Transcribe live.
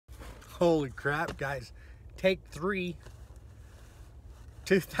Holy crap, guys. Take 3.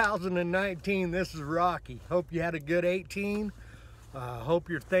 2019, this is Rocky. Hope you had a good 18. Hope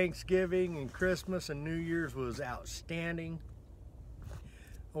your Thanksgiving and Christmas and New Year's was outstanding.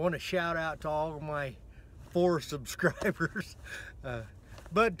 I want to shout out to all of my 4 subscribers,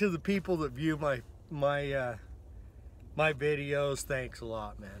 but to the people that view my videos, thanks a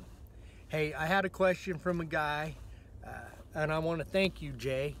lot, man. Hey, I had a question from a guy, and I want to thank you,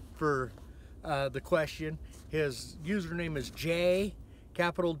 Jay, for the question. His username is J,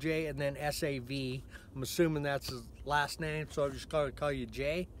 capital J, and then S-A-V. I'm assuming that's his last name, so I'm just going to call you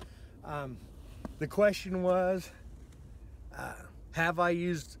Jay. The question was, have I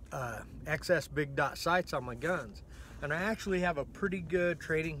used XS big dot sights on my guns? And I actually have a pretty good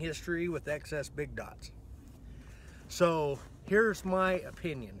training history with XS big dots. So here's my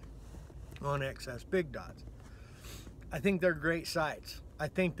opinion on XS big dots. I think they're great sights. I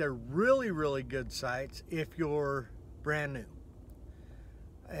think they're really, really good sights if you're brand new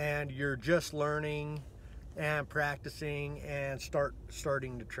and you're just learning and practicing and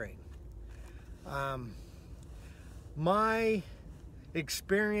starting to train. My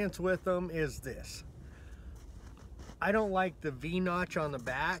experience with them is this. I don't like the V-notch on the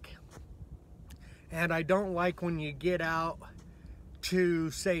back, and I don't like when you get out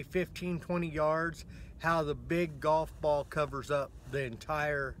to say 15-20 yards how the big golf ball covers up the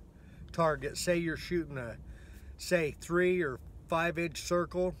entire target. Say you're shooting a 3 or 5 inch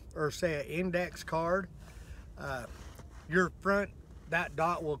circle, or say an index card, your front, that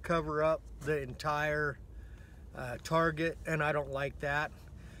dot will cover up the entire target, and I don't like that.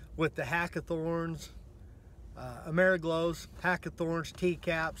 With the Hackathorns, Ameriglows, Hackathorns,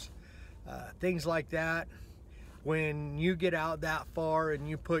 T-caps, things like that, when you get out that far and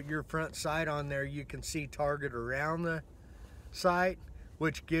you put your front sight on there, you can see target around the sight,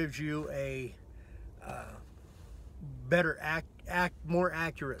 which gives you a better, more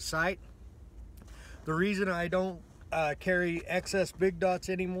accurate sight. The reason I don't carry XS big dots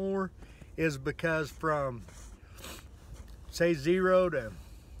anymore is because from say 0 to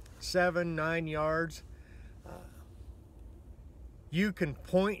 7-9 yards, you can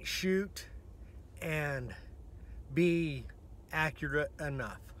point shoot and be accurate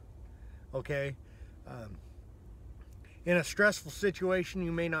enough. Okay, in a stressful situation,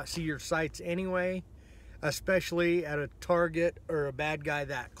 you may not see your sights anyway, especially at a target or a bad guy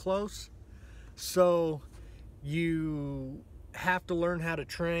that close. So you have to learn how to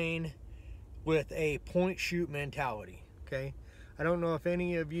train with a point shoot mentality. Okay, I don't know if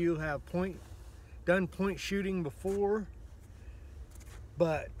any of you have done point shooting before,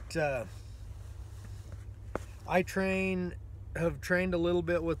 but I have trained a little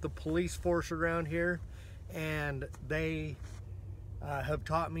bit with the police force around here, and they have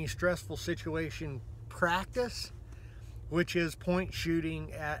taught me stressful situation practice, which is point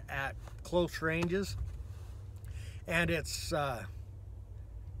shooting at close ranges. And it's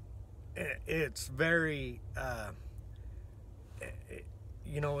very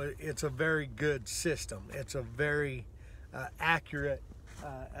you know, it's a very good system. It's a very accurate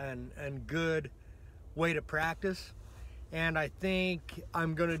and good way to practice, and I think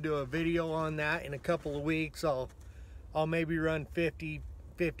I'm going to do a video on that in a couple of weeks. I'll maybe run 50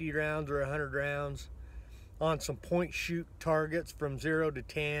 rounds or 100 rounds on some point shoot targets from 0 to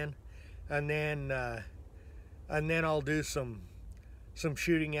 10, and then I'll do some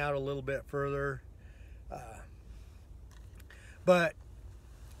shooting out a little bit further. But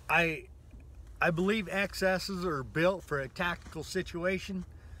I believe XSs are built for a tactical situation.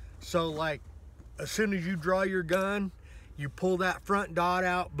 So like, as soon as you draw your gun, you pull that front dot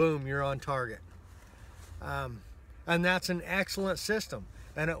out, boom, you're on target. And that's an excellent system,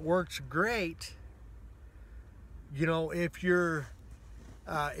 and it works great, you know, if you're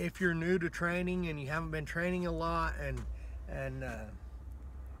new to training and you haven't been training a lot, and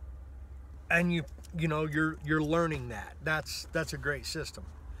you know, you're learning that. That's a great system.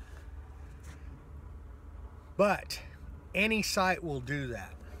 But any sight will do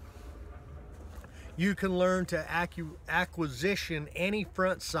that. You can learn to acquisition any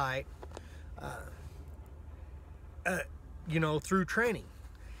front sight, you know, through training.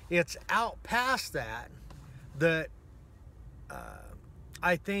 It's out past that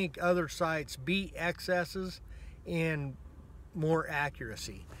I think other sights beat XSs in more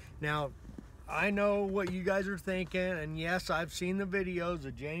accuracy. Now, I know what you guys are thinking, and yes, I've seen the videos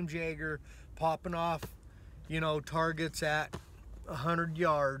of James Yeager popping off, you know, targets at 100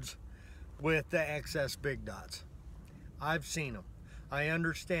 yards with the XS big dots. I've seen them. I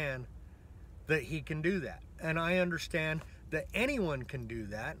understand that he can do that, and I understand that anyone can do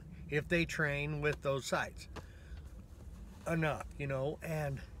that if they train with those sights enough, you know,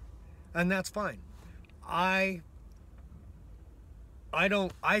 and that's fine. I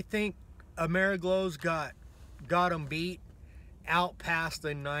think Ameriglow's got them beat out past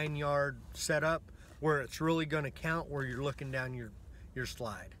the 9-yard setup where it's really going to count, where you're looking down your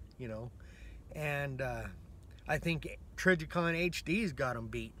slide, you know. And I think Trijicon HD's got them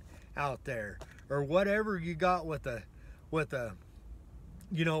beat out there, or whatever you got with a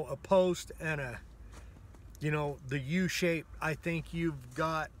you know, a post and a, you know, the U shape. I think you've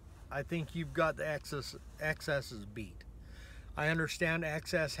got the XS's beat. I understand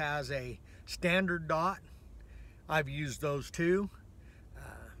XS has a standard dot. I've used those too.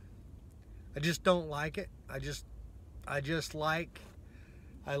 I just don't like it. I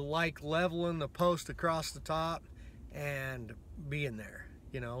like leveling the post across the top and being there,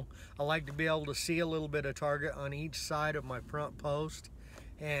 you know. I like to be able to see a little bit of target on each side of my front post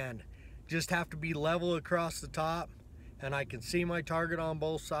and just have to be level across the top, and I can see my target on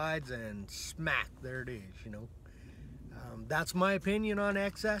both sides, and smack, there it is, you know. That's my opinion on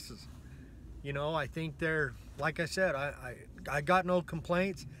XS's. You know, I think they're, like I said, I got no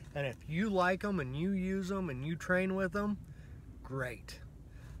complaints, and if you like them and you use them and you train with them, great.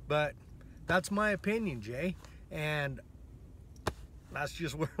 But that's my opinion, Jay, and that's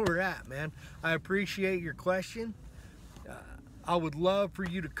just where we're at, man. I appreciate your question. I would love for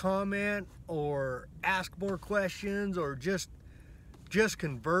you to comment or ask more questions, or just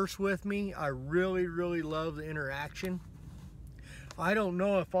converse with me. I really, really love the interaction. I don't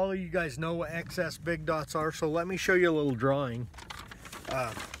know if all of you guys know what XS big dots are, so let me show you a little drawing.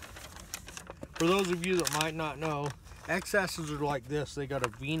 For those of you that might not know, XS's are like this. They got a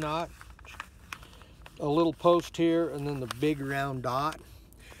V-knot, a little post here, and then the big round dot.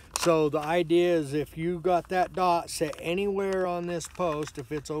 So the idea is, if you got that dot set anywhere on this post,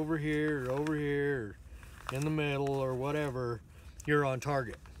 if it's over here or over here or in the middle or whatever, you're on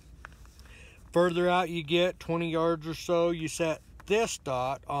target. Further out you get, 20 yards or so, you set this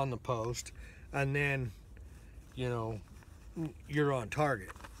dot on the post, and then, you know, you're on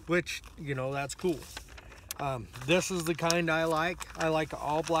target, which, you know, that's cool. This is the kind I like. I like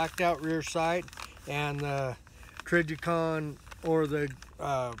all blacked out rear sight, and the Trijicon, or the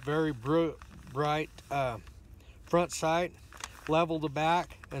very bright front sight, level the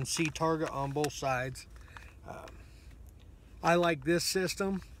back and see target on both sides. I like this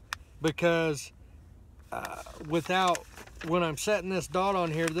system because when I'm setting this dot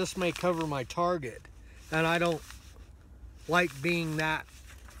on here, this may cover my target, and I don't like being that,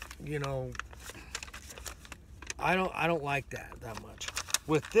 you know, I don't like that much.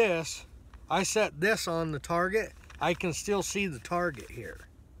 With this, I set this on the target, I can still see the target here.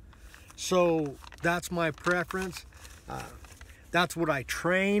 So that's my preference. That's what I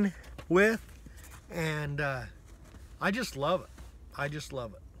train with, and I just love it. I just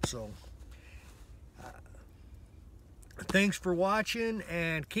love it. So thanks for watching,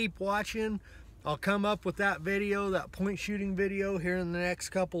 and keep watching. I'll come up with that video, that point shooting video, here in the next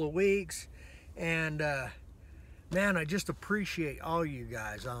couple of weeks. And man, I just appreciate all you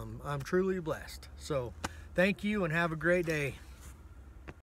guys. I'm truly blessed. So thank you, and have a great day.